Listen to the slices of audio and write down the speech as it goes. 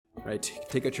All right,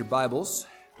 take out your Bibles,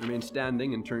 remain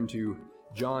standing, and turn to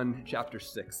John chapter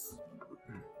 6.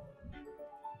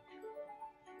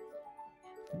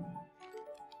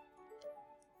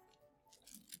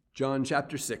 John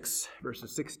chapter 6,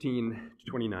 verses 16 to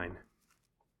 29.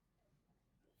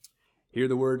 Hear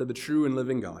the word of the true and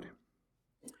living God.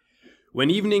 When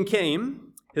evening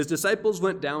came, his disciples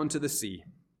went down to the sea,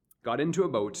 got into a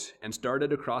boat, and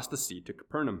started across the sea to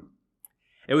Capernaum.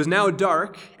 It was now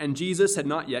dark, and Jesus had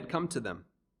not yet come to them.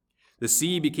 The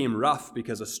sea became rough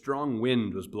because a strong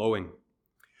wind was blowing.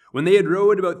 When they had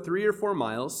rowed about 3 or 4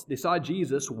 miles, they saw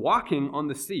Jesus walking on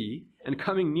the sea and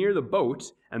coming near the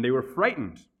boat, and they were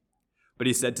frightened. But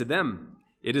he said to them,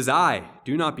 "It is I,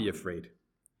 do not be afraid."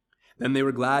 Then they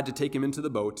were glad to take him into the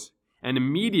boat, and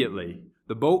immediately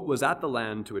the boat was at the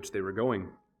land to which they were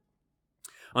going.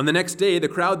 On the next day, the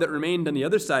crowd that remained on the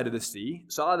other side of the sea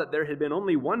saw that there had been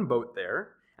only one boat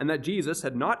there, and that Jesus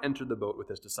had not entered the boat with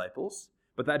his disciples,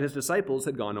 but that his disciples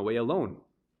had gone away alone.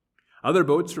 Other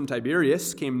boats from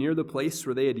Tiberias came near the place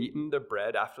where they had eaten the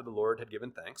bread after the Lord had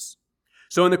given thanks.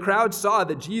 So when the crowd saw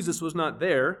that Jesus was not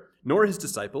there, nor his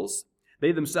disciples,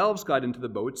 they themselves got into the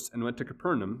boats and went to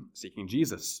Capernaum, seeking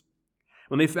Jesus.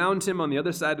 When they found him on the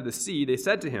other side of the sea, they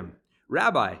said to him,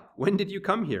 "Rabbi, when did you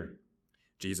come here?"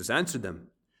 Jesus answered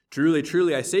them, "Truly,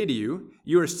 truly, I say to you,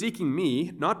 you are seeking me,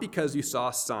 not because you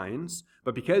saw signs,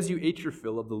 but because you ate your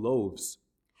fill of the loaves.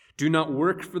 Do not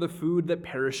work for the food that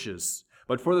perishes,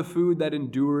 but for the food that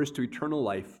endures to eternal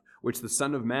life, which the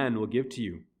Son of Man will give to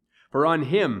you. For on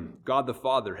him God the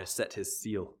Father has set his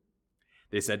seal."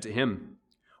 They said to him,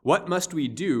 "What must we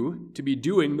do to be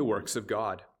doing the works of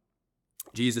God?"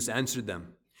 Jesus answered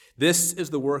them, "This is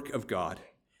the work of God,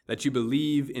 that you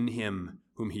believe in him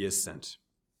whom he has sent."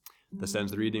 Thus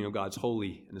ends the reading of God's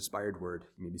holy and inspired word.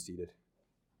 You may be seated.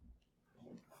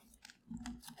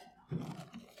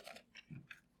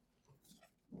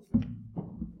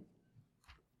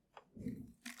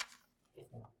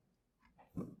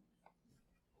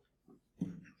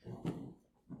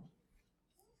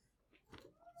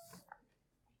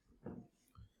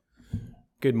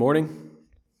 Good morning.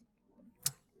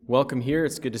 Welcome here.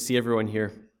 It's good to see everyone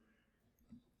here.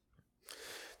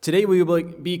 Today we will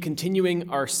be continuing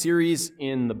our series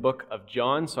in the book of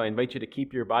John, so I invite you to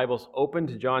keep your Bibles open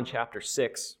to John chapter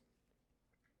 6.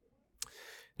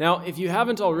 Now, if you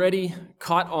haven't already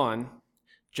caught on,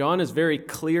 John is very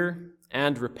clear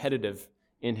and repetitive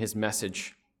in his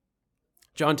message.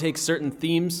 John takes certain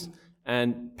themes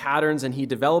and patterns and he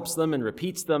develops them and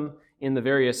repeats them in the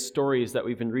various stories that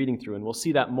we've been reading through, and we'll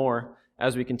see that more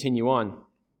as we continue on.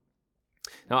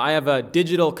 Now, I have a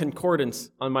digital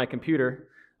concordance on my computer.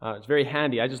 It's very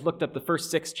handy. I just looked up the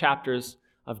first 6 chapters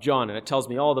of John, and it tells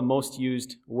me all the most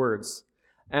used words.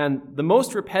 And the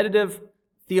most repetitive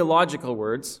theological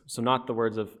words, so not the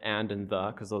words of and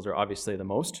the, because those are obviously the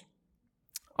most,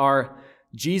 are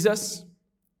Jesus,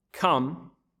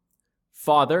 come,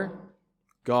 Father,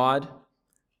 God,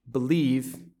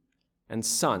 believe, and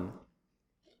Son.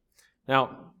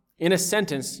 Now, in a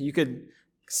sentence, you could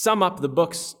sum up the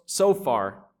books so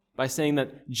far by saying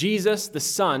that Jesus, the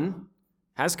Son,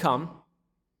 has come.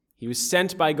 He was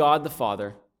sent by God the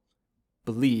Father.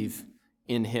 Believe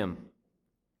in him.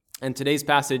 And today's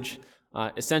passage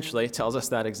essentially tells us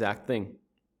that exact thing.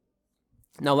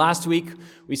 Now, last week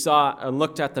we saw and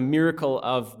looked at the miracle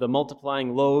of the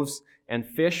multiplying loaves and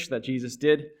fish that Jesus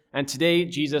did. And today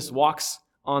Jesus walks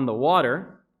on the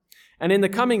water. And in the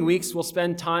coming weeks we'll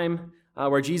spend time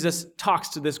where Jesus talks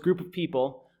to this group of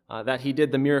people that he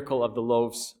did the miracle of the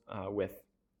loaves with.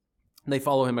 They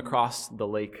follow him across the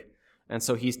lake, and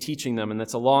so he's teaching them, and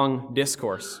it's a long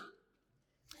discourse.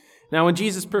 Now, when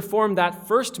Jesus performed that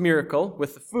first miracle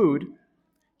with the food,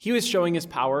 he was showing his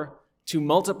power to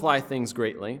multiply things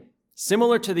greatly,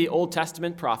 similar to the Old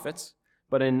Testament prophets,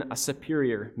 but in a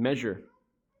superior measure.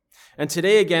 And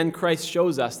today again, Christ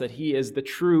shows us that he is the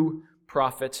true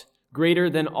prophet, greater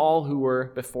than all who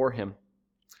were before him.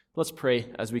 Let's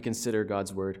pray as we consider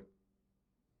God's word.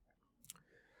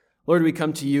 Lord, we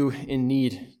come to you in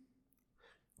need.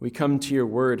 We come to your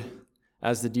word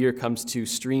as the deer comes to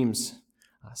streams,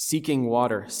 seeking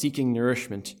water, seeking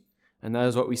nourishment, and that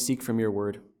is what we seek from your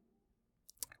word.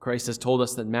 Christ has told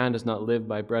us that man does not live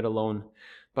by bread alone,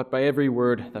 but by every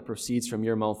word that proceeds from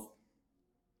your mouth.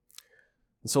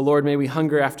 And so, Lord, may we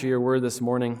hunger after your word this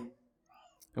morning,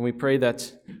 and we pray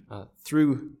that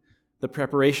through the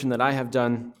preparation that I have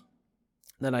done,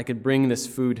 that I could bring this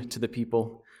food to the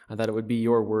people, that it would be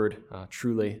your word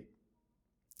truly.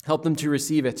 Help them to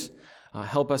receive it.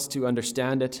 Help us to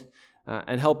understand it.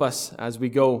 And help us as we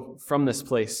go from this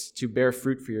place to bear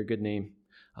fruit for your good name.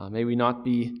 May we not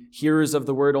be hearers of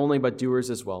the word only, but doers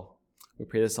as well. We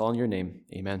pray this all in your name.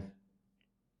 Amen.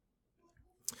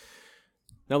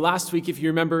 Now, last week, if you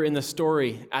remember in the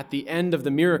story, at the end of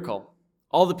the miracle,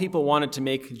 all the people wanted to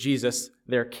make Jesus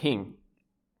their king.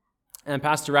 And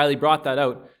Pastor Riley brought that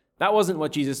out. That wasn't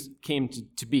what Jesus came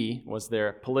to be, was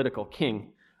their political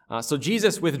king. So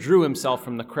Jesus withdrew himself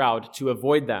from the crowd to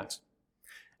avoid that.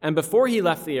 And before he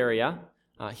left the area,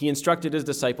 he instructed his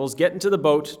disciples, get into the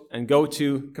boat and go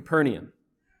to Capernaum.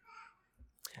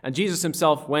 And Jesus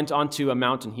himself went onto a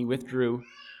mountain. He withdrew,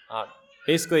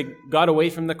 basically got away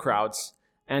from the crowds,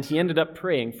 and he ended up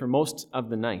praying for most of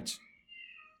the night.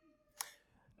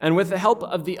 And with the help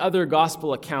of the other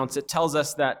gospel accounts, it tells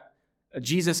us that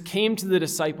Jesus came to the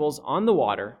disciples on the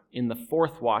water in the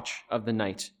fourth watch of the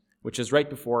night, which is right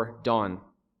before dawn.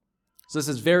 So this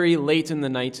is very late in the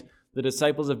night. The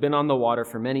disciples have been on the water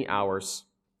for many hours.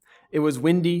 It was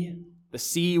windy. The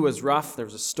sea was rough. There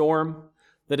was a storm.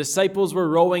 The disciples were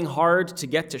rowing hard to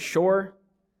get to shore.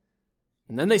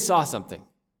 And then they saw something.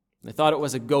 They thought it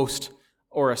was a ghost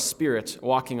or a spirit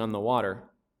walking on the water.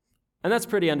 And that's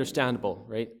pretty understandable,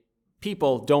 right?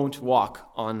 People don't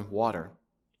walk on water.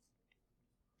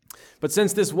 But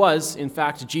since this was, in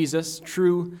fact, Jesus,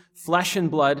 true flesh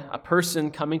and blood, a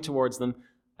person coming towards them,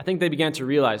 I think they began to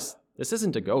realize this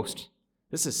isn't a ghost.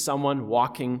 This is someone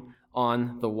walking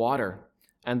on the water.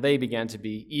 And they began to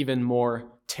be even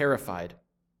more terrified.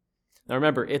 Now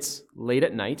remember, it's late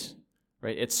at night,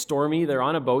 right? It's stormy. They're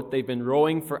on a boat. They've been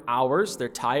rowing for hours. They're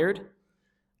tired.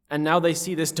 And now they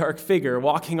see this dark figure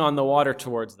walking on the water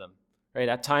towards them, right?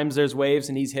 At times there's waves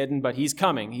and he's hidden, but he's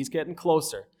coming. He's getting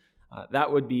closer.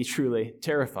 That would be truly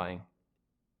terrifying.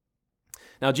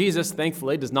 Now Jesus,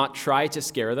 thankfully, does not try to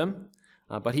scare them,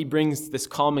 but he brings this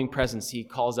calming presence. He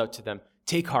calls out to them,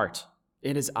 "Take heart,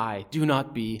 it is I. Do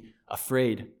not be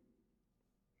afraid."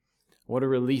 What a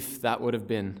relief that would have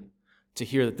been to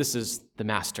hear that this is the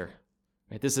Master.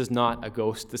 Right? This is not a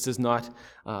ghost. This is not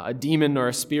a demon or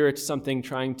a spirit, something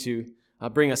trying to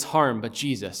bring us harm, but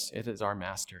Jesus, it is our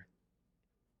Master.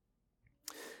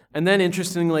 And then,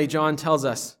 interestingly, John tells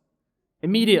us,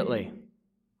 immediately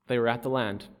they were at the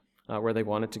land where they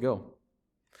wanted to go.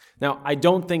 Now, I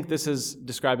don't think this is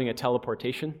describing a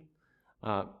teleportation.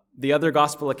 The other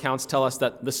gospel accounts tell us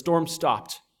that the storm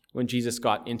stopped when Jesus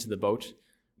got into the boat.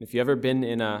 If you've ever been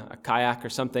in a kayak or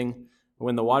something,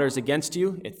 when the water's against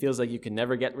you, it feels like you can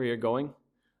never get where you're going.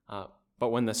 But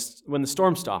when the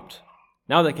storm stopped,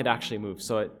 now they could actually move.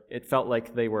 So it felt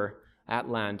like they were at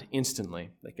land instantly.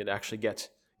 They could actually get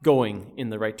going in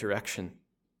the right direction.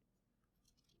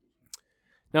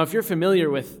 Now, if you're familiar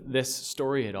with this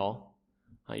story at all,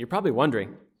 you're probably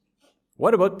wondering,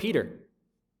 what about Peter?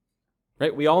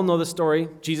 Right? We all know the story.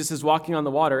 Jesus is walking on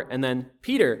the water, and then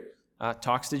Peter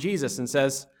talks to Jesus and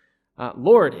says,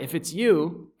 "Lord, if it's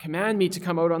you, command me to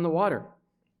come out on the water."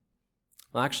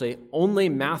 Well, actually, only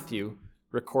Matthew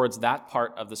records that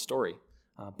part of the story.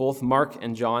 Both Mark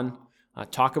and John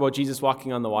talk about Jesus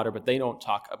walking on the water, but they don't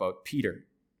talk about Peter.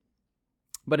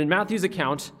 But in Matthew's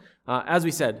account, as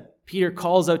we said, Peter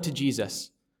calls out to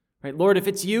Jesus, right? "Lord, if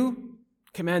it's you,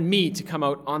 command me to come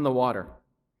out on the water."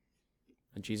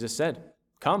 And Jesus said,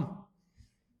 "Come."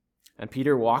 And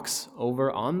Peter walks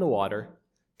over on the water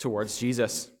towards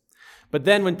Jesus. But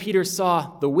then when Peter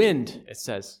saw the wind, it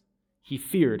says, he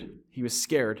feared, he was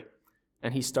scared,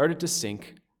 and he started to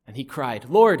sink, and he cried,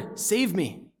 "Lord, save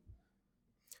me."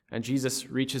 And Jesus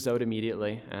reaches out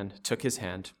immediately and took his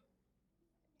hand.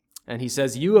 And he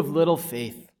says, "You of little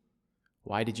faith,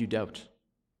 why did you doubt?"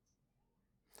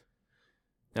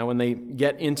 Now, when they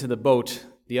get into the boat,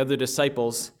 the other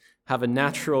disciples have a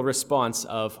natural response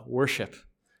of worship.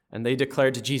 And they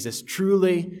declare to Jesus,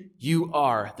 "Truly, you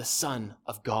are the Son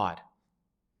of God."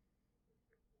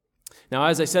 Now,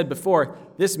 as I said before,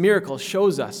 this miracle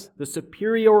shows us the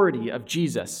superiority of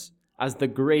Jesus as the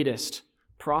greatest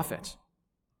prophet.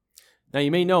 Now,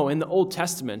 you may know in the Old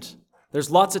Testament, there's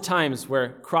lots of times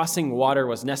where crossing water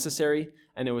was necessary,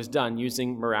 and it was done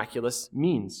using miraculous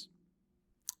means.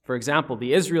 For example,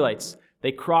 the Israelites,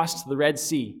 they crossed the Red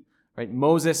Sea. Right?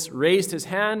 Moses raised his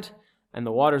hand, and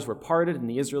the waters were parted, and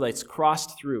the Israelites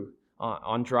crossed through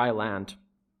on dry land.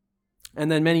 And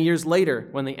then many years later,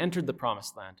 when they entered the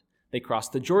Promised Land, they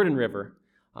crossed the Jordan River.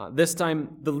 This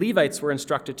time, the Levites were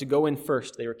instructed to go in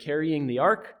first. They were carrying the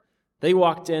ark. They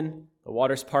walked in, the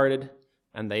waters parted,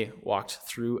 and they walked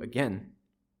through again.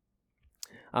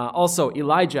 Also,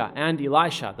 Elijah and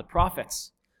Elisha, the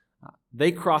prophets,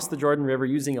 they crossed the Jordan River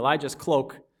using Elijah's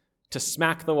cloak to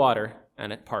smack the water,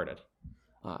 and it parted.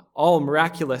 All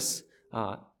miraculous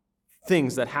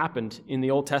things that happened in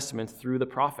the Old Testament through the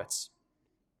prophets.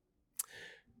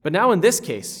 But now in this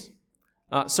case,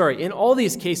 in all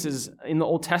these cases in the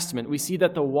Old Testament, we see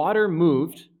that the water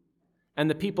moved and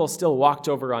the people still walked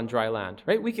over on dry land,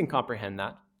 right? We can comprehend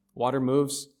that. Water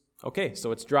moves, okay,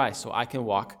 so it's dry, so I can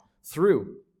walk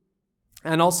through.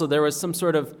 And also there was some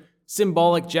sort of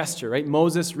symbolic gesture, right?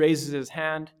 Moses raises his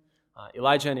hand,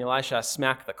 Elijah and Elisha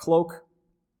smack the cloak.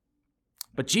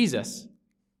 But Jesus,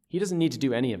 he doesn't need to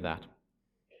do any of that.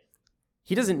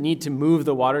 He doesn't need to move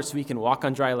the water so he can walk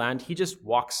on dry land. He just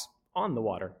walks on the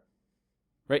water,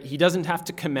 right? He doesn't have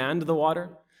to command the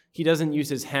water. He doesn't use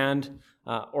his hand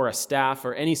or a staff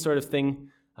or any sort of thing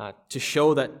to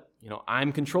show that,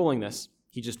 I'm controlling this.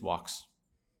 He just walks,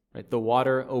 right? The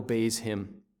water obeys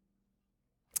him.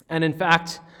 And in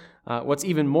fact, what's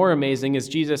even more amazing is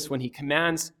Jesus, when he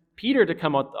commands Peter to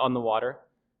come out on the water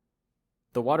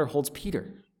holds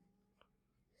Peter,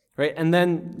 right? And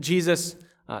then Jesus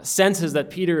senses that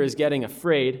Peter is getting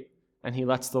afraid, and he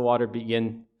lets the water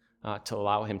begin to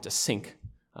allow him to sink,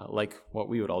 like what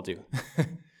we would all do.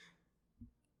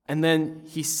 And then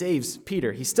he saves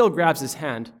Peter. He still grabs his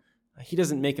hand. He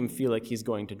doesn't make him feel like he's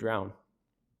going to drown.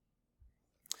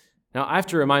 Now, I have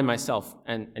to remind myself,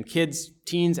 and kids,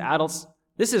 teens, adults,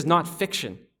 this is not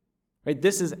fiction, right?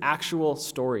 This is actual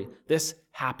story. This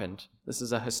happened. This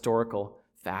is a historical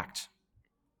fact.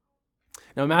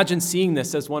 Now, imagine seeing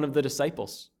this as one of the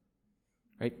disciples,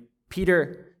 right?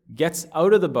 Peter gets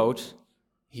out of the boat.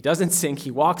 He doesn't sink.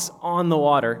 He walks on the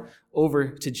water over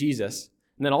to Jesus.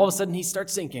 And then all of a sudden he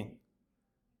starts sinking.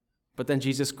 But then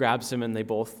Jesus grabs him and they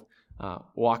both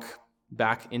walk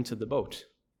back into the boat.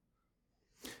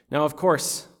 Now, of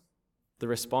course, the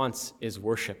response is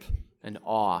worship and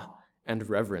awe and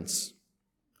reverence.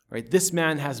 Right? This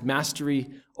man has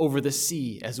mastery over the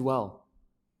sea as well.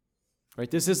 Right?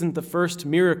 This isn't the first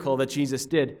miracle that Jesus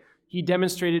did. He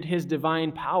demonstrated his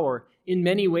divine power in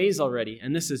many ways already,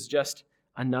 and this is just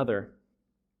another.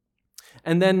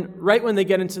 And then right when they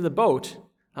get into the boat,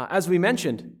 as we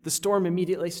mentioned, the storm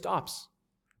immediately stops,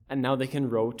 and now they can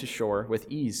row to shore with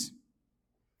ease.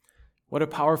 What a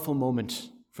powerful moment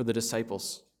for the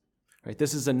disciples. Right?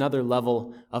 This is another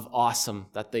level of awesome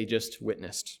that they just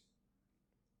witnessed.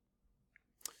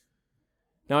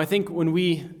 Now, I think when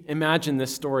we imagine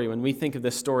this story, when we think of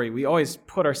this story, we always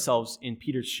put ourselves in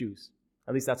Peter's shoes.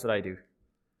 At least that's what I do.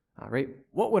 Right?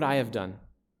 What would I have done?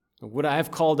 Would I have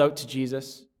called out to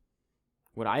Jesus?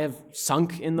 Would I have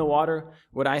sunk in the water?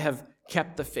 Would I have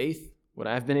kept the faith? Would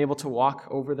I have been able to walk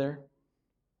over there?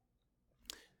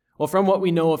 Well, from what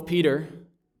we know of Peter,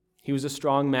 he was a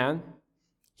strong man.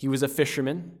 He was a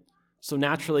fisherman. So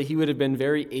naturally, he would have been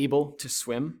very able to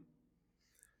swim.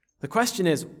 The question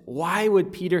is, why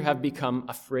would Peter have become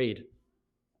afraid?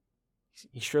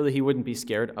 Surely he wouldn't be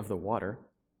scared of the water.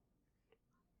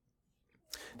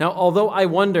 Now, although I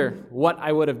wonder what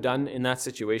I would have done in that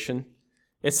situation,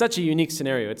 it's such a unique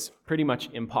scenario, it's pretty much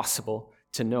impossible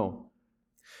to know.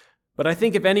 But I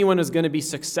think if anyone is going to be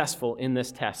successful in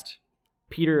this test,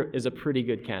 Peter is a pretty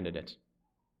good candidate.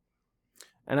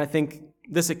 And I think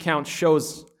this account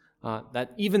shows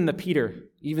that even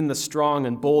the strong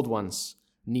and bold ones,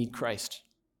 need Christ.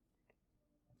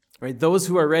 Right? Those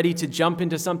who are ready to jump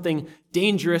into something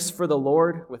dangerous for the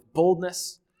Lord with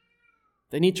boldness,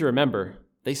 they need to remember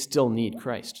they still need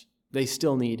Christ. They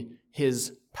still need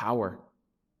his power.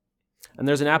 And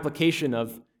there's an application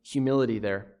of humility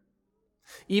there.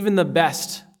 Even the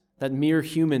best that mere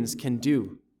humans can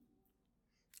do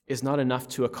is not enough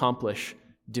to accomplish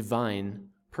divine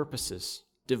purposes,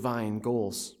 divine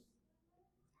goals.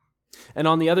 And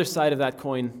on the other side of that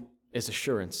coin is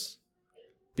assurance,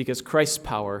 because Christ's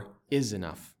power is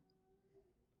enough.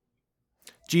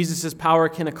 Jesus' power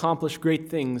can accomplish great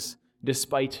things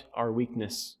despite our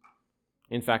weakness.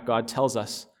 In fact, God tells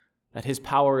us that his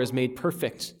power is made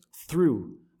perfect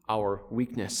through our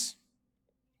weakness.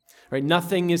 Right?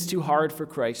 Nothing is too hard for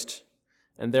Christ,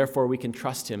 and therefore we can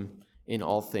trust him in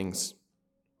all things.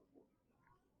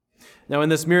 Now, in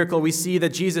this miracle, we see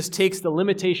that Jesus takes the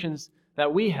limitations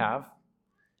that we have,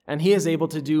 and he is able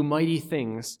to do mighty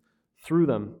things through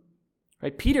them.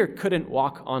 Right? Peter couldn't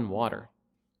walk on water,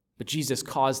 but Jesus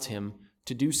caused him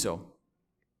to do so.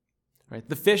 Right?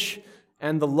 The fish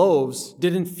and the loaves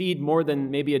didn't feed more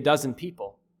than maybe a dozen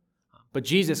people, but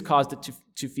Jesus caused it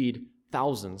to feed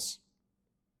thousands.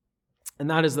 And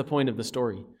that is the point of the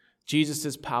story.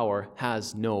 Jesus' power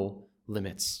has no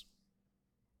limits.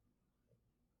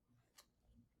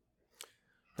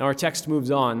 Now our text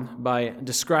moves on by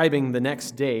describing the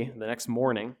next day, the next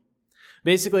morning.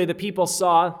 Basically, the people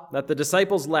saw that the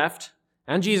disciples left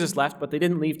and Jesus left, but they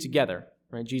didn't leave together.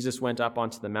 Right? Jesus went up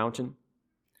onto the mountain.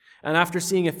 And after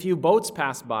seeing a few boats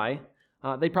pass by,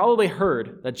 they probably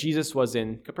heard that Jesus was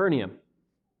in Capernaum.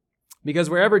 Because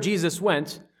wherever Jesus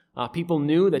went, people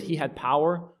knew that he had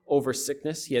power over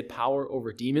sickness, he had power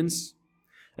over demons.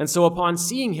 And so upon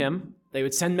seeing him, they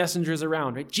would send messengers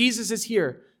around, right? Jesus is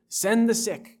here, send the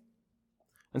sick.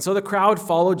 And so the crowd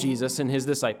followed Jesus and his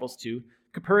disciples to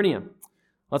Capernaum.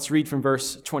 Let's read from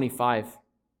verse 25.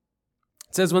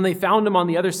 It says, when they found him on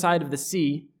the other side of the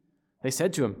sea, they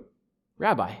said to him,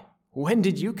 Rabbi, when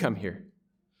did you come here?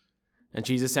 And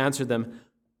Jesus answered them,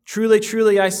 truly,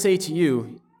 truly, I say to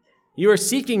you, you are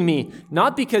seeking me,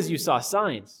 not because you saw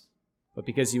signs, but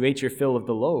because you ate your fill of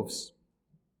the loaves.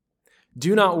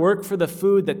 Do not work for the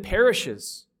food that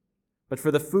perishes, but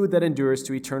for the food that endures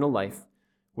to eternal life,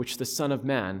 which the Son of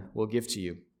Man will give to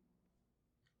you.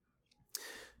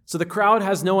 So the crowd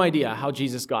has no idea how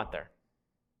Jesus got there,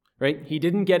 right? He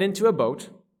didn't get into a boat,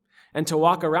 and to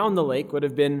walk around the lake would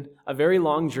have been a very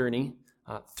long journey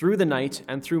through the night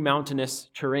and through mountainous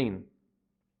terrain.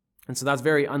 And so that's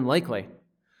very unlikely.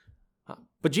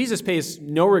 But Jesus pays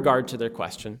no regard to their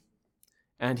question,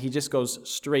 and he just goes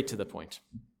straight to the point.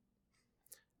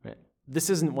 Right? This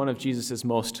isn't one of Jesus'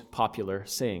 most popular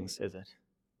sayings, is it?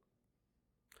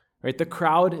 Right? The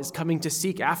crowd is coming to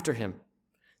seek after him.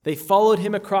 They followed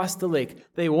him across the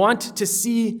lake. They want to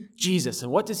see Jesus.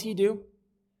 And what does he do?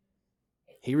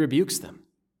 He rebukes them.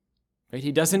 Right?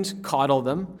 He doesn't coddle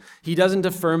them. He doesn't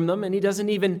affirm them. And he doesn't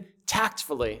even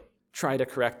tactfully try to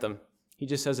correct them. He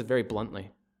just says it very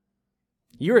bluntly.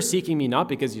 You are seeking me not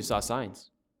because you saw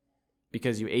signs,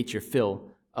 because you ate your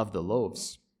fill of the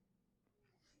loaves.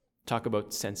 Talk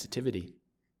about sensitivity.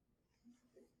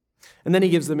 And then he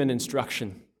gives them an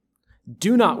instruction.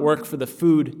 Do not work for the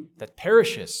food that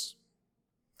perishes,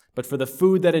 but for the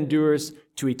food that endures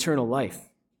to eternal life,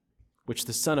 which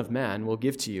the Son of Man will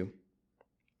give to you.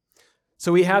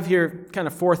 So we have here kind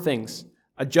of four things: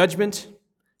 a judgment,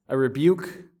 a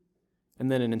rebuke,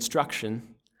 and then an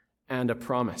instruction and a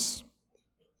promise.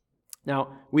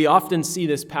 Now, we often see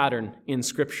this pattern in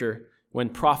Scripture when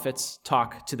prophets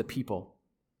talk to the people.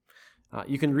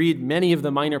 You can read many of the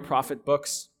minor prophet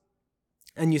books,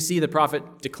 and you see the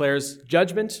prophet declares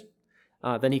judgment,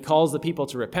 then he calls the people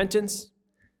to repentance,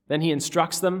 then he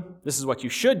instructs them, this is what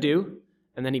you should do,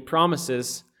 and then he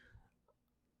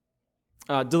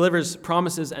delivers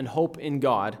promises and hope in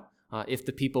God if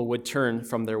the people would turn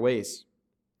from their ways.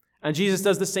 And Jesus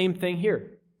does the same thing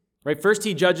here. Right? First,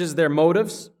 he judges their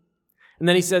motives, and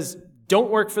then he says,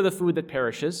 don't work for the food that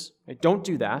perishes. Right? Don't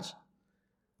do that.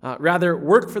 Rather,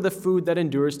 work for the food that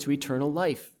endures to eternal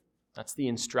life. That's the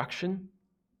instruction.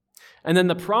 And then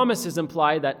the promise is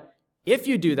implied that if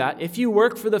you do that, if you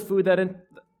work for the food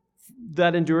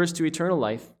that endures to eternal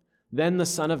life, then the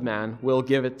Son of Man will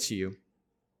give it to you.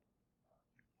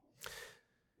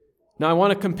 Now, I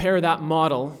want to compare that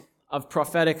model of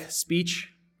prophetic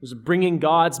speech, who's bringing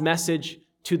God's message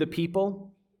to the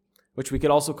people, which we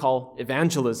could also call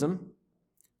evangelism,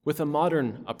 with a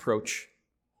modern approach.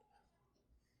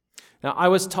 Now, I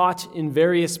was taught in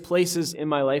various places in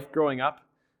my life growing up,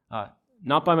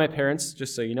 not by my parents,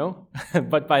 just so you know,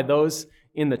 but by those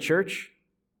in the church,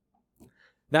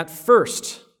 that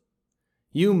first,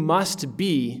 you must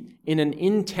be in an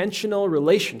intentional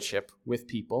relationship with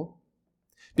people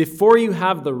before you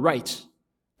have the right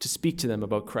to speak to them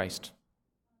about Christ.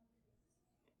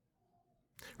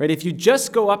 Right? If you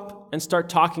just go up and start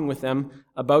talking with them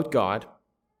about God,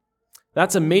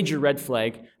 that's a major red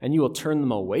flag, and you will turn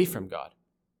them away from God.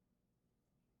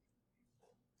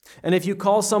 And if you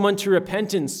call someone to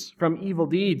repentance from evil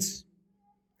deeds,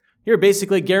 you're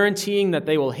basically guaranteeing that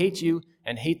they will hate you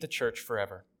and hate the church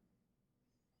forever.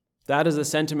 That is a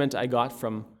sentiment I got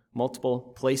from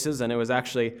multiple places, and it was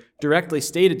actually directly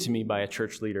stated to me by a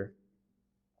church leader.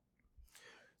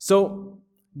 So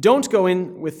don't go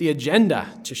in with the agenda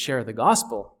to share the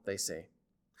gospel, they say.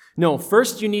 No,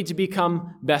 first you need to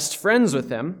become best friends with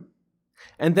them,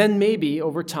 and then maybe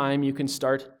over time you can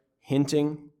start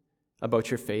hinting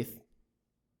about your faith,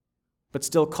 but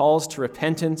still calls to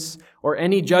repentance or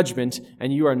any judgment,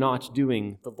 and you are not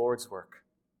doing the Lord's work.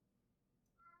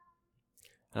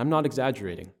 And I'm not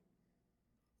exaggerating.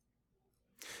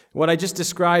 What I just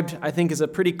described, I think, is a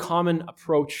pretty common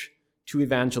approach to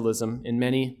evangelism in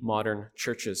many modern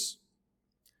churches.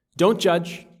 Don't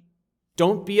judge.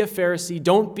 Don't be a Pharisee.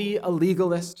 Don't be a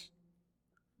legalist.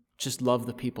 Just love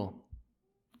the people.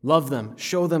 Love them.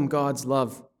 Show them God's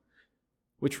love,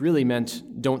 which really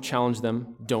meant don't challenge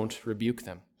them, don't rebuke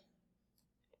them.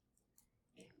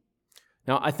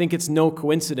 Now, I think it's no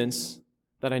coincidence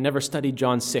that I never studied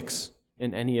John 6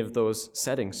 in any of those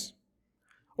settings,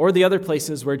 or the other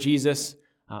places where Jesus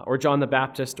or John the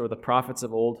Baptist or the prophets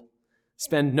of old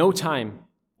spend no time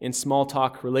in small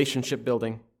talk relationship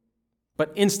building,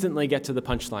 but instantly get to the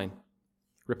punchline.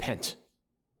 Repent.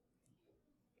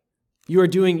 You are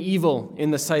doing evil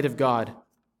in the sight of God.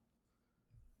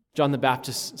 John the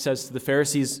Baptist says to the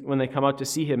Pharisees when they come out to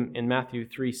see him in Matthew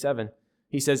 3:7,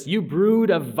 he says, "You brood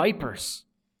of vipers,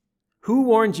 who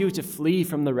warned you to flee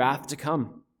from the wrath to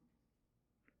come?"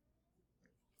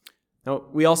 Now,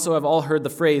 we also have all heard the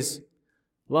phrase,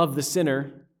 love the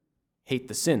sinner, hate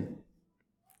the sin.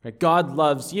 Right? God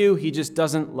loves you, he just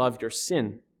doesn't love your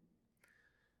sin.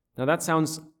 Now, that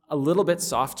sounds a little bit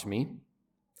soft to me,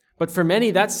 but for many,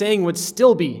 that saying would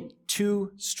still be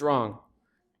too strong.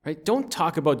 Right? Don't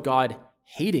talk about God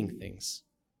hating things.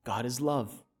 God is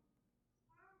love.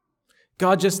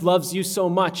 God just loves you so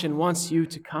much and wants you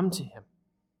to come to him.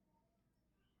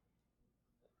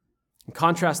 And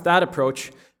contrast that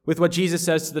approach with what Jesus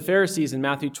says to the Pharisees in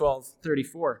Matthew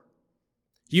 12:34.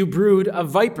 You brood of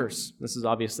vipers. This is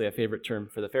obviously a favorite term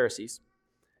for the Pharisees.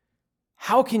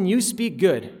 How can you speak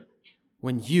good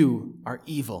when you are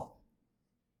evil?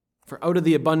 For out of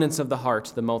the abundance of the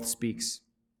heart, the mouth speaks.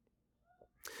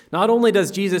 Not only does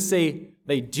Jesus say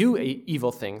they do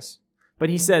evil things, but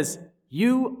he says,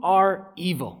 you are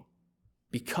evil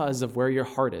because of where your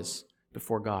heart is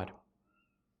before God.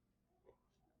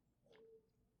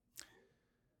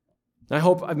 I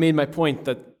hope I've made my point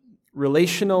that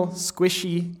relational,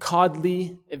 squishy,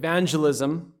 coddly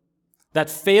evangelism that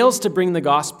fails to bring the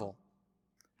gospel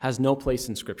has no place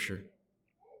in Scripture.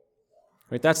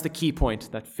 Right? That's the key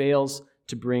point, that fails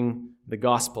to bring the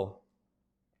gospel.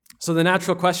 So the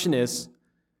natural question is,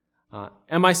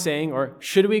 am I saying, or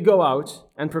should we go out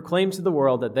and proclaim to the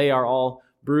world that they are all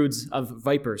broods of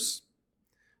vipers?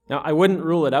 Now, I wouldn't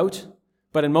rule it out,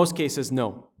 but in most cases,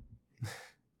 no.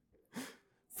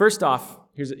 First off,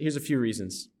 here's a few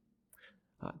reasons.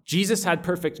 Jesus had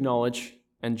perfect knowledge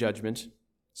and judgment,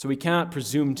 so we cannot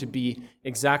presume to be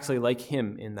exactly like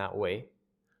him in that way.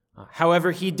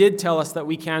 However, he did tell us that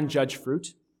we can judge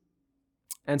fruit,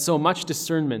 and so much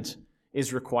discernment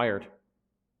is required.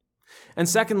 And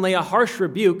secondly, a harsh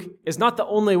rebuke is not the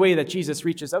only way that Jesus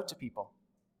reaches out to people.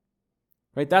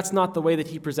 Right? That's not the way that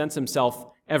he presents himself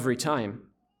every time.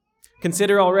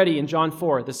 Consider already in John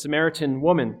 4, the Samaritan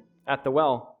woman at the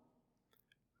well.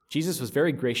 Jesus was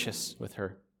very gracious with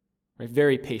her, right?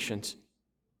 Very patient.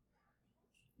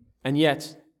 And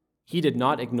yet, he did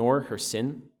not ignore her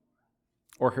sin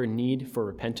or her need for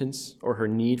repentance or her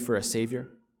need for a Savior.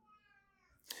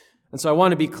 And so I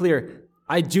want to be clear,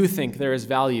 I do think there is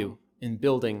value in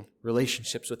building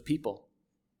relationships with people,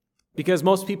 because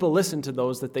most people listen to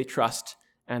those that they trust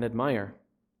and admire.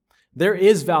 There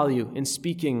is value in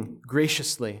speaking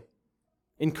graciously,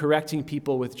 in correcting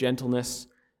people with gentleness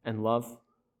and love.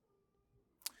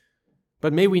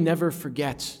 But may we never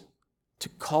forget to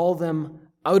call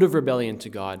them out of rebellion to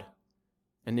God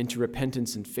and into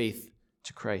repentance and faith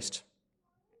to Christ.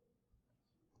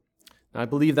 Now, I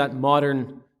believe that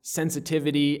modern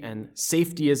sensitivity and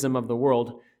safetyism of the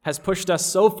world has pushed us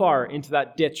so far into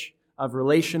that ditch of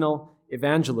relational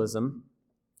evangelism,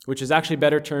 which is actually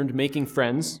better termed making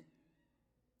friends,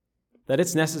 that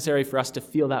it's necessary for us to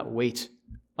feel that weight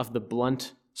of the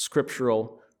blunt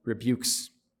scriptural rebukes,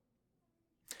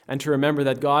 and to remember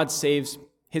that God saves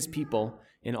his people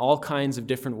in all kinds of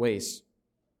different ways.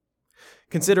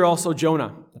 Consider also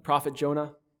Jonah, the prophet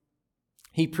Jonah.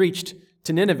 He preached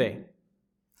to Nineveh,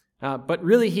 but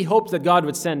really he hoped that God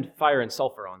would send fire and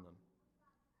sulfur on them.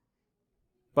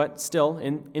 But still,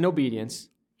 in obedience,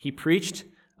 he preached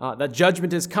that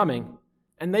judgment is coming,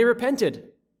 and they repented.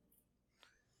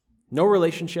 No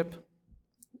relationship,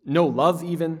 no love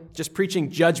even, just preaching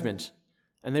judgment,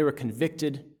 and they were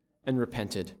convicted and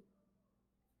repented.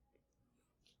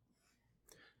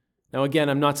 Now again,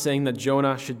 I'm not saying that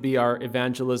Jonah should be our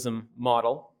evangelism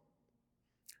model.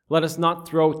 Let us not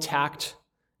throw tact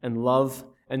and love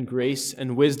and grace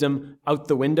and wisdom out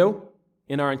the window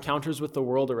in our encounters with the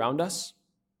world around us.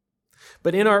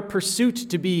 But in our pursuit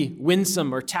to be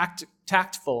winsome or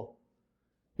tactful,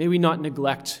 may we not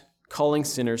neglect calling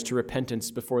sinners to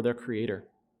repentance before their Creator.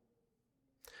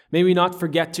 May we not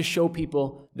forget to show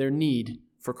people their need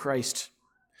for Christ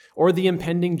or the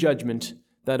impending judgment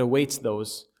that awaits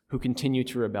those who continue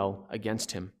to rebel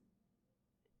against him.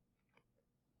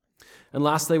 And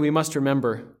lastly, we must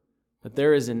remember that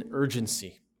there is an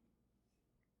urgency,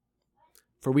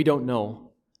 for we don't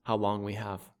know how long we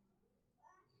have.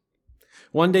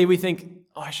 One day we think,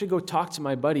 I should go talk to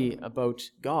my buddy about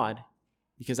God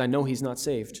because I know he's not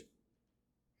saved.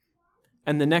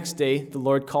 And the next day, the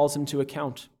Lord calls him to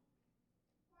account.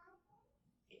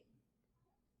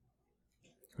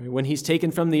 When he's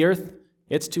taken from the earth,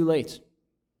 it's too late.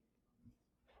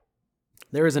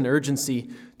 There is an urgency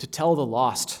to tell the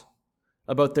lost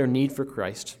about their need for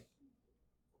Christ.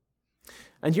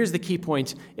 And here's the key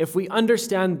point. If we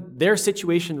understand their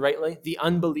situation rightly, the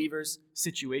unbeliever's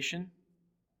situation,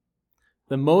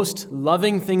 the most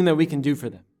loving thing that we can do for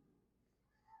them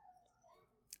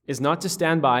is not to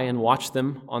stand by and watch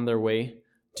them on their way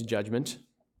to judgment,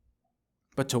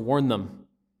 but to warn them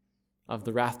of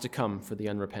the wrath to come for the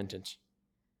unrepentant.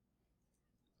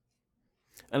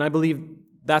 And I believe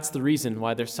that's the reason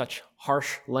why there's such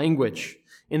harsh language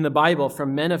in the Bible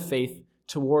from men of faith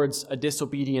towards a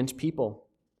disobedient people.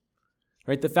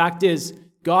 Right? The fact is,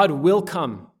 God will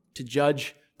come to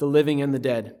judge the living and the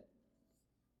dead.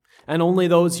 And only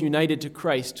those united to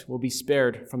Christ will be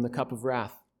spared from the cup of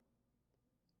wrath.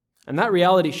 And that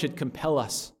reality should compel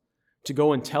us to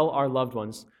go and tell our loved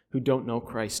ones who don't know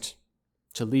Christ,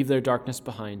 to leave their darkness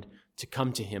behind, to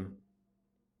come to Him.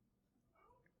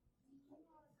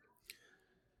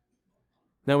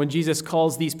 Now, when Jesus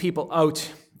calls these people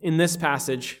out in this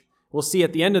passage, we'll see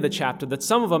at the end of the chapter that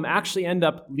some of them actually end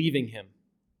up leaving Him.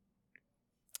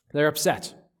 They're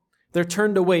upset. They're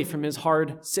turned away from His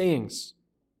hard sayings.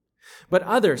 But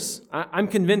others, I'm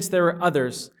convinced there were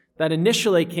others that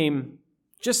initially came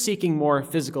just seeking more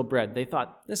physical bread. They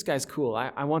thought, this guy's cool,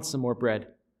 I want some more bread.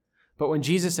 But when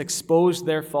Jesus exposed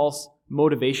their false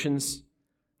motivations,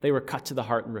 they were cut to the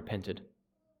heart and repented.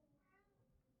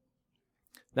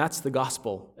 That's the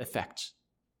gospel effect.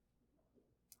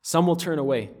 Some will turn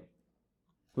away,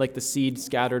 like the seed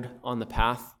scattered on the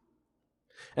path.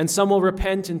 And some will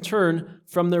repent and turn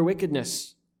from their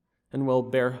wickedness and will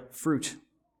bear fruit.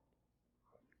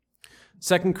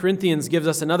 2 Corinthians gives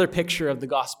us another picture of the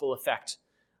gospel effect.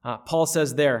 Paul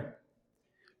says there,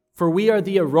 "For we are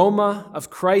the aroma of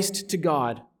Christ to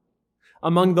God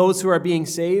among those who are being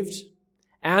saved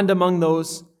and among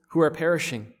those who are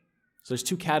perishing." So there's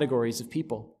two categories of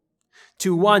people.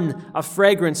 To one, a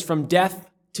fragrance from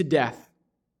death to death.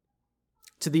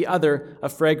 To the other, a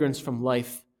fragrance from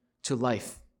life to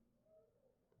life.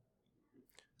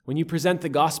 When you present the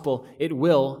gospel, it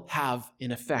will have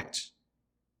an effect.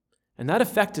 And that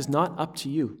effect is not up to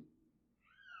you.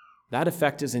 That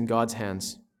effect is in God's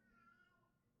hands.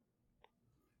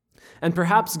 And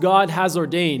perhaps God has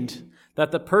ordained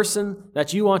that the person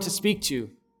that you want to speak to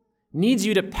needs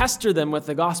you to pester them with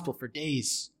the gospel for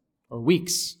days or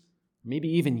weeks, maybe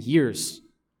even years,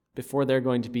 before they're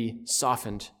going to be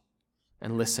softened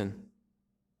and listen.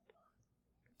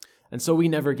 And so we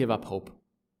never give up hope,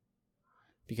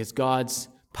 because God's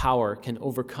power can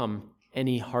overcome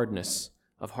any hardness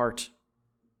of heart.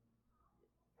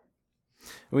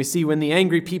 And we see when the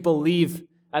angry people leave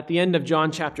at the end of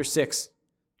John chapter 6,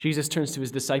 Jesus turns to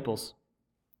His disciples.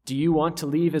 "Do you want to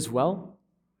leave as well?"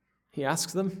 He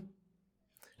asks them.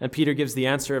 And Peter gives the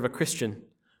answer of a Christian.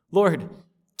 "Lord,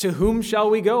 to whom shall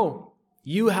we go?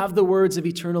 You have the words of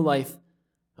eternal life,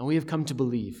 and we have come to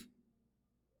believe."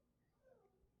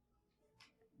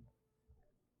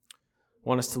 I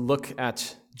want us to look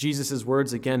at Jesus'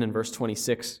 words again in verse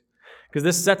 26, because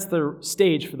this sets the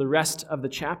stage for the rest of the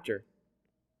chapter.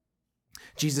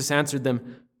 Jesus answered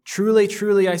them, "Truly,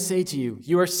 truly, I say to you,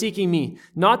 you are seeking me,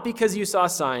 not because you saw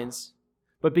signs,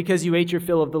 but because you ate your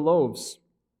fill of the loaves.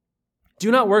 Do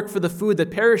not work for the food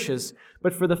that perishes,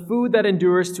 but for the food that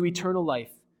endures to eternal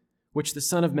life, which the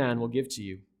Son of Man will give to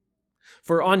you.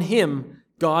 For on Him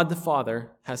God the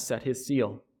Father has set His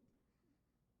seal."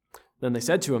 Then they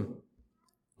said to Him,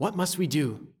 "What must we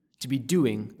do to be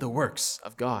doing the works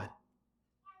of God?"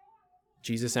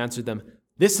 Jesus answered them,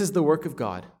 "This is the work of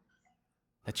God,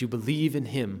 that you believe in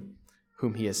Him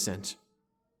whom He has sent."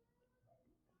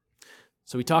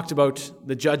 So we talked about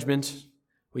the judgment.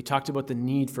 We talked about the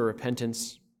need for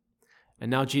repentance.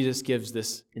 And now Jesus gives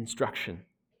this instruction.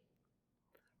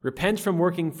 Repent from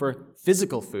working for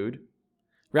physical food.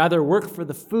 Rather, work for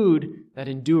the food that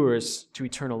endures to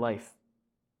eternal life.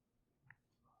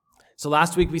 So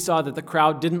last week we saw that the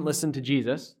crowd didn't listen to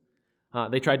Jesus.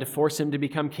 They tried to force Him to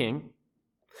become king.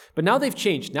 But now they've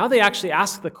changed. Now they actually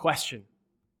ask the question,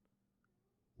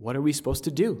 what are we supposed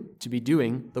to do to be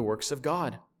doing the works of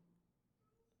God?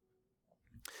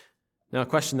 Now, a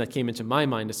question that came into my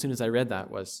mind as soon as I read that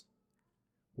was,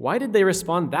 why did they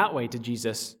respond that way to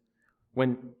Jesus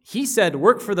when He said,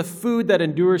 work for the food that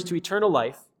endures to eternal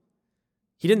life?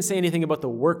 He didn't say anything about the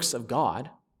works of God.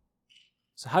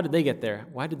 So how did they get there?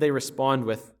 Why did they respond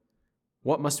with,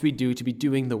 what must we do to be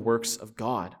doing the works of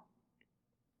God?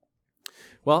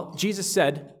 Well, Jesus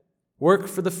said, work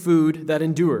for the food that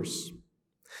endures.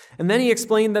 And then He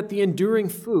explained that the enduring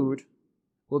food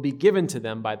will be given to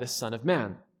them by the Son of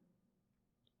Man.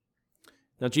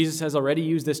 Now, Jesus has already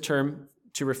used this term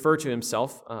to refer to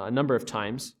Himself a number of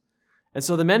times. And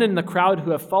so the men in the crowd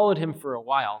who have followed him for a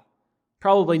while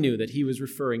probably knew that he was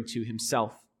referring to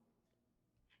himself.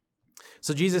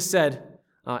 So Jesus said,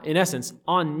 in essence,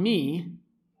 on me,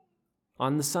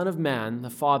 on the Son of Man, the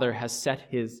Father has set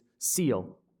his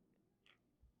seal.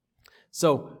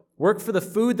 So work for the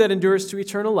food that endures to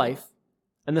eternal life,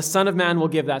 and the Son of Man will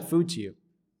give that food to you.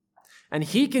 And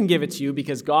he can give it to you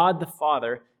because God the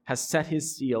Father has set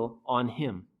his seal on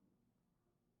him.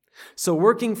 So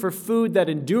working for food that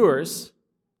endures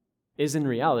is in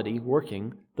reality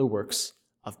working the works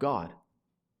of God.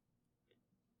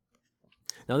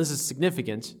 Now this is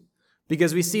significant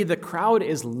because we see the crowd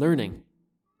is learning.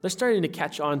 They're starting to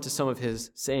catch on to some of his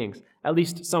sayings, at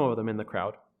least some of them in the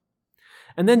crowd.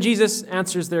 And then Jesus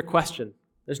answers their question.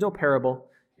 There's no parable.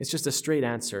 It's just a straight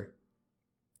answer.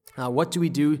 What do we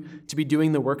do to be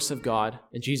doing the works of God?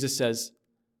 And Jesus says,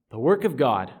 the work of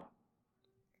God,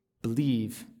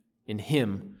 believe in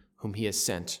him whom he has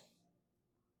sent.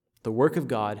 The work of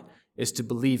God is to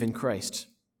believe in Christ.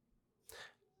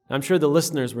 I'm sure the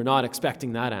listeners were not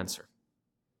expecting that answer.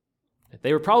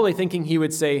 They were probably thinking he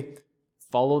would say,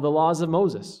 follow the laws of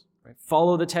Moses, right?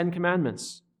 Follow the 10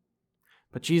 Commandments.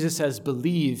 But Jesus says,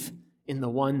 believe in the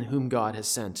one whom God has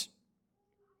sent.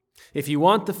 If you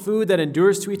want the food that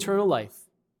endures to eternal life,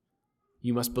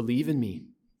 you must believe in me.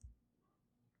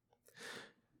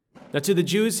 Now, to the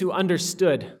Jews who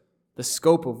understood the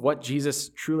scope of what Jesus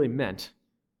truly meant,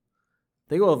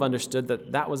 they will have understood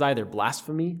that that was either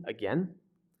blasphemy again,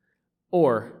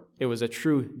 or it was a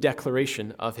true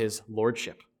declaration of his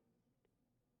lordship.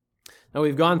 Now,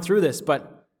 we've gone through this,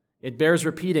 but it bears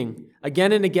repeating.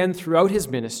 Again and again throughout his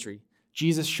ministry,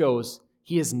 Jesus shows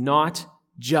he is not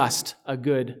just a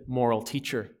good moral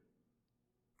teacher.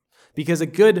 Because a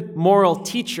good moral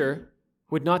teacher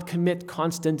would not commit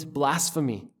constant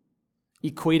blasphemy,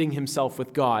 equating himself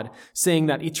with God, saying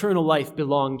that eternal life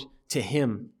belonged to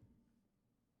him.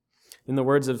 In the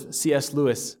words of C.S.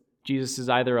 Lewis, Jesus is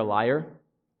either a liar,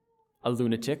 a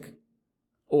lunatic,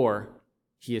 or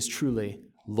he is truly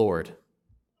Lord.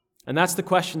 And that's the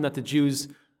question that the Jews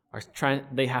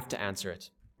they have to answer it.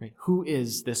 Right? Who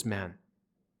is this man?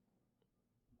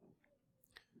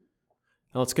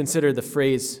 Now let's consider the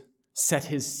phrase, set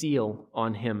his seal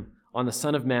on him. On the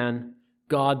Son of Man,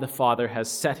 God the Father has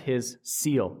set his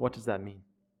seal. What does that mean?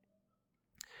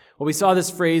 Well, we saw this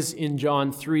phrase in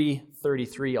John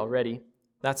 3:33 already.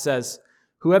 That says,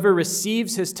 whoever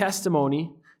receives his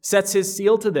testimony sets his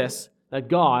seal to this, that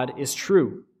God is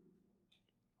true.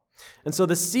 And so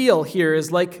the seal here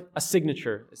is like a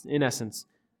signature, in essence,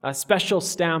 a special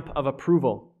stamp of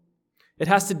approval. It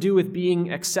has to do with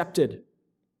being accepted.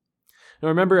 Now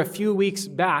remember, a few weeks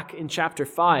back in chapter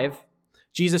 5,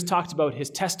 Jesus talked about his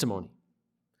testimony.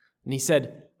 And he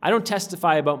said, I don't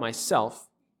testify about myself,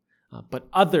 but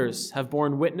others have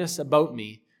borne witness about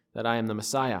me that I am the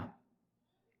Messiah.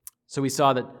 So we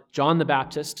saw that John the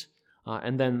Baptist,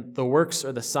 and then the works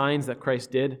or the signs that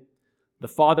Christ did, the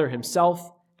Father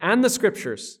himself, and the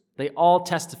Scriptures, they all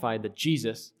testified that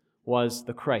Jesus was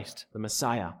the Christ, the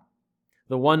Messiah,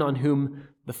 the one on whom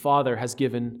the Father has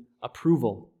given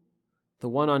approval, the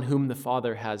one on whom the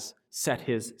Father has set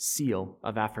his seal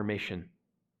of affirmation.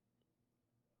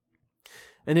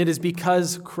 And it is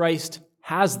because Christ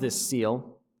has this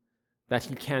seal that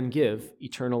he can give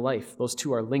eternal life. Those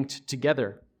two are linked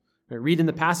together. Read in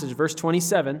the passage, verse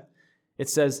 27, it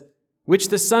says, which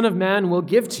the Son of Man will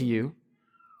give to you,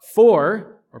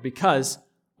 because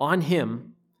on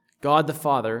him God the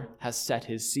Father has set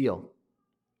his seal.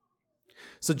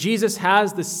 So Jesus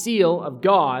has the seal of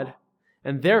God,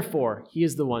 and therefore he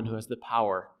is the one who has the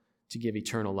power to give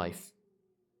eternal life.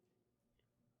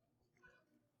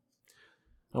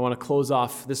 I want to close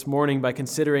off this morning by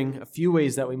considering a few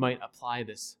ways that we might apply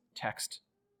this text.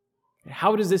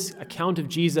 How does this account of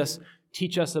Jesus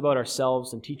teach us about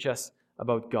ourselves and teach us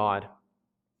about God?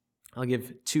 I'll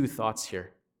give two thoughts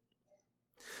here.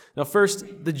 Now first,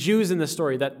 the Jews in the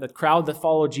story, that crowd that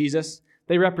followed Jesus,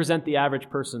 they represent the average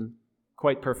person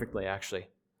quite perfectly, actually.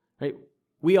 Right?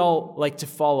 We all like to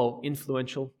follow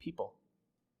influential people.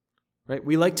 Right?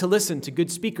 We like to listen to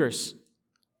good speakers,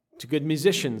 to good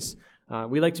musicians.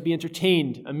 We like to be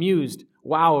entertained, amused,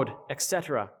 wowed,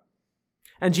 etc.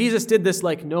 And Jesus did this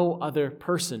like no other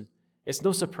person. It's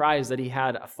no surprise that he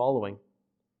had a following.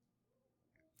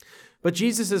 But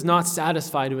Jesus is not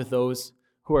satisfied with those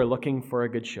who are looking for a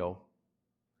good show,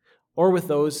 or with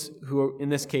those who, in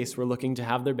this case, were looking to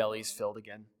have their bellies filled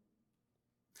again,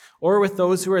 or with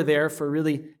those who are there for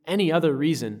really any other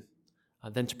reason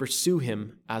than to pursue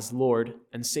him as Lord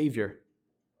and Savior.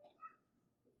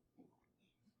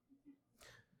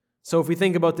 So if we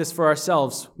think about this for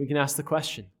ourselves, we can ask the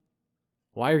question,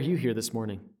 Why are you here this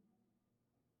morning?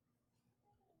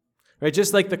 Right?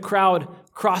 Just like the crowd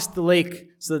crossed the lake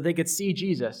so that they could see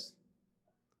Jesus,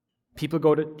 people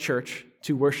go to church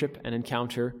to worship and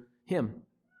encounter him.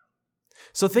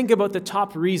 So think about the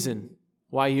top reason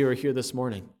why you are here this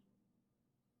morning.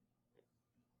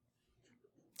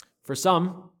 For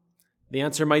some, the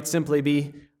answer might simply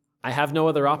be, I have no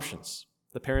other options.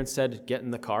 The parents said, get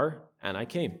in the car, and I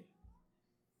came.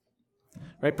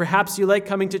 Right? Perhaps you like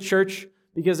coming to church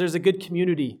because there's a good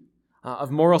community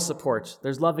of moral support.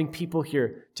 There's loving people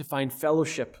here to find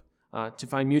fellowship, to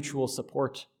find mutual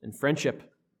support and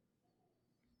friendship.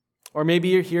 Or maybe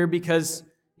you're here because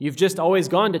you've just always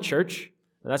gone to church.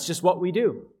 That's just what we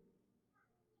do.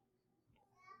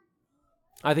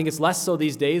 I think it's less so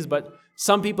these days, but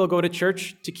some people go to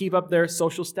church to keep up their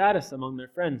social status among their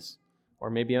friends, or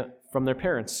maybe from their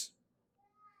parents.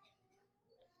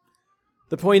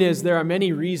 The point is, there are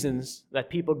many reasons that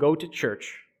people go to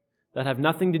church that have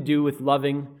nothing to do with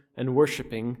loving and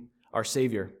worshiping our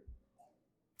Savior.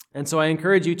 And so I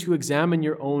encourage you to examine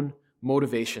your own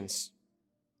motivations.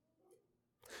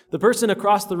 The person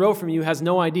across the row from you has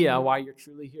no idea why you're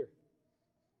truly here.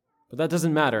 But that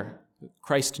doesn't matter.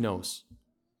 Christ knows.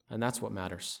 And that's what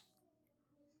matters.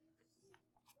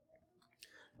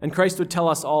 And Christ would tell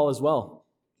us all as well,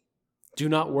 do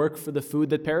not work for the food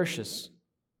that perishes,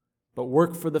 but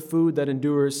work for the food that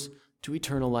endures to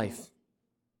eternal life.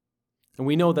 And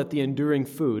we know that the enduring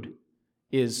food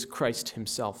is Christ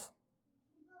himself.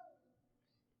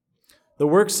 The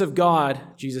works of God,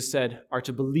 Jesus said, are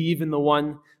to believe in the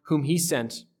one whom he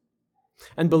sent.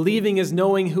 And believing is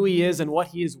knowing who he is and what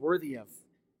he is worthy of.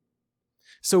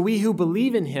 So we who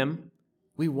believe in him,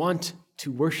 we want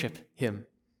to worship him.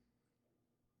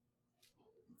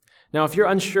 Now, if you're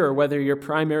unsure whether your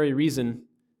primary reason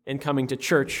in coming to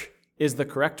church is the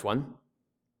correct one,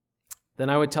 then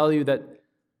I would tell you that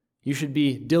you should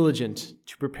be diligent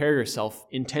to prepare yourself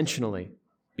intentionally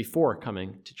before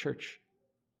coming to church.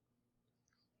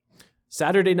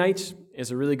 Saturday night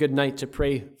is a really good night to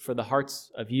pray for the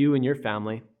hearts of you and your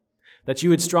family, that you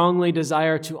would strongly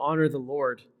desire to honor the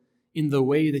Lord in the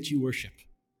way that you worship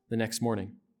the next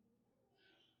morning.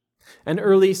 An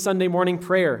early Sunday morning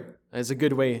prayer is a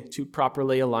good way to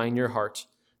properly align your heart,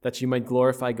 that you might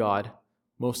glorify God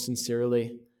most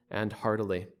sincerely and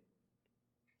heartily.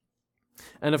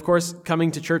 And of course,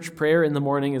 coming to church prayer in the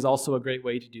morning is also a great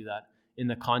way to do that in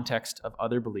the context of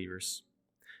other believers.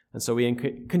 And so we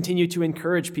continue to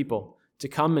encourage people to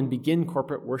come and begin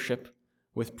corporate worship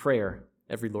with prayer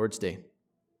every Lord's Day.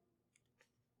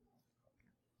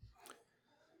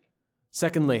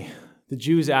 Secondly, the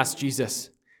Jews asked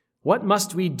Jesus, what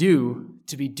must we do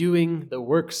to be doing the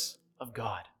works of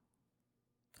God?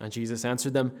 And Jesus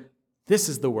answered them, this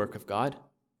is the work of God,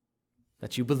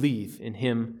 that you believe in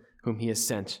him whom he has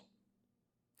sent.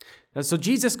 And so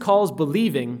Jesus calls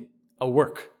believing a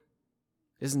work.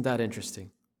 Isn't that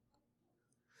interesting?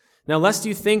 Now, lest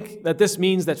you think that this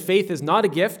means that faith is not a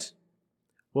gift,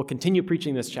 we'll continue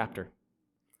preaching this chapter.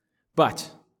 But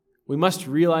we must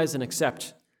realize and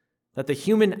accept that the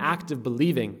human act of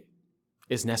believing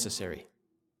is necessary.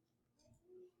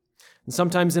 And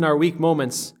sometimes in our weak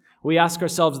moments, we ask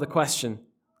ourselves the question,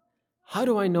 how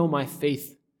do I know my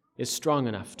faith is strong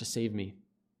enough to save me?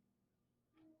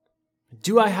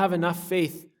 Do I have enough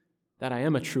faith that I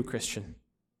am a true Christian?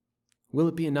 Will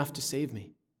it be enough to save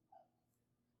me?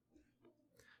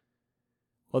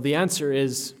 Well, the answer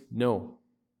is no.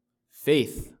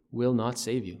 Faith will not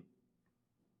save you.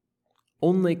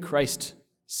 Only Christ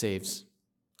saves.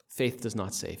 Faith does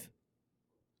not save.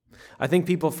 I think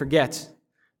people forget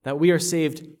that we are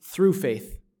saved through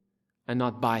faith and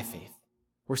not by faith.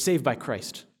 We're saved by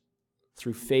Christ,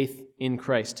 through faith in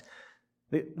Christ.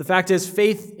 The fact is,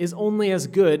 faith is only as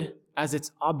good as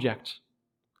its object,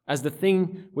 as the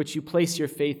thing which you place your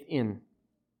faith in.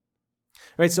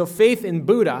 Right? So faith in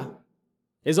Buddha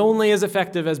is only as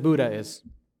effective as Buddha is.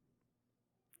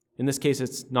 In this case,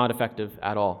 it's not effective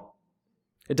at all.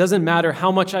 It doesn't matter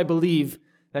how much I believe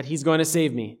that he's going to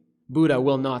save me. Buddha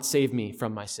will not save me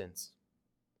from my sins.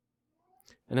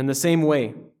 And in the same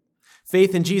way,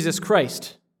 faith in Jesus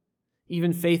Christ,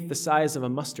 even faith the size of a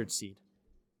mustard seed,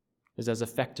 is as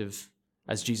effective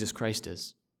as Jesus Christ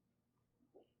is.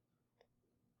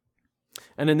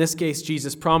 And in this case,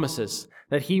 Jesus promises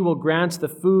that he will grant the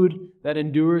food that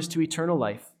endures to eternal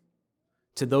life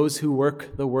to those who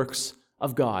work the works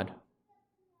of God,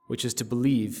 which is to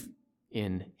believe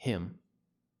in him.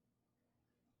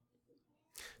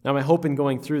 Now, my hope in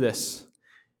going through this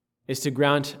is to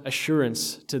grant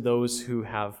assurance to those who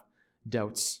have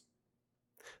doubts.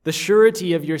 The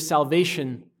surety of your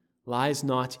salvation lies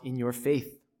not in your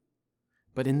faith,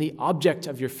 but in the object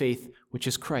of your faith, which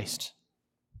is Christ.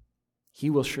 He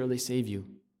will surely save you.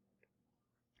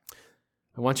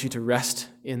 I want you to rest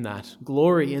in that,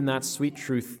 glory in that sweet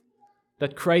truth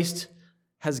that Christ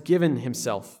has given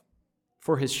himself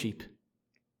for his sheep.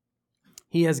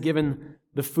 He has given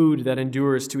the food that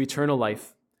endures to eternal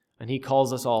life, and he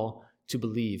calls us all to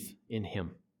believe in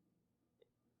him.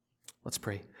 Let's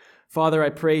pray. Father, I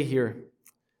pray here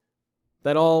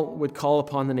that all would call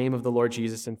upon the name of the Lord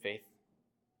Jesus in faith.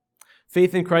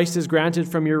 Faith in Christ is granted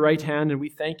from your right hand, and we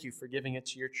thank you for giving it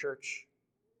to your church.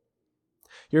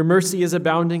 Your mercy is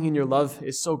abounding, and your love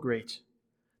is so great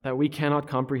that we cannot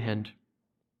comprehend.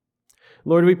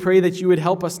 Lord, we pray that you would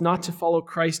help us not to follow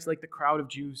Christ like the crowd of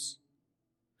Jews.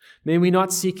 May we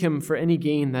not seek him for any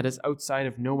gain that is outside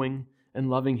of knowing and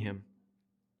loving him.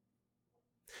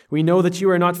 We know that you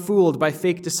are not fooled by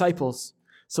fake disciples,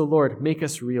 so Lord, make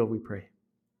us real, we pray.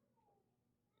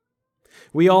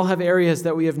 We all have areas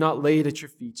that we have not laid at your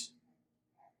feet.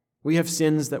 We have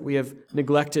sins that we have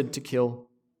neglected to kill.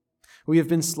 We have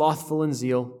been slothful in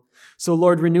zeal. So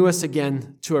Lord, renew us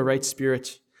again to a right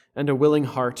spirit and a willing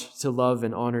heart to love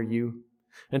and honor you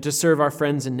and to serve our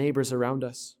friends and neighbors around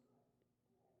us.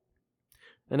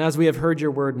 And as we have heard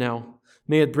your word now,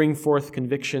 may it bring forth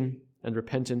conviction and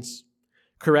repentance,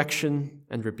 correction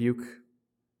and rebuke,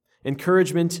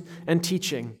 encouragement and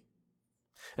teaching.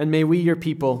 And may we, your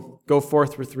people, go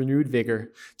forth with renewed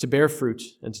vigor to bear fruit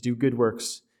and to do good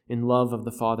works in love of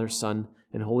the Father, Son,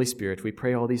 and Holy Spirit. We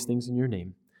pray all these things in your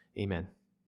name. Amen.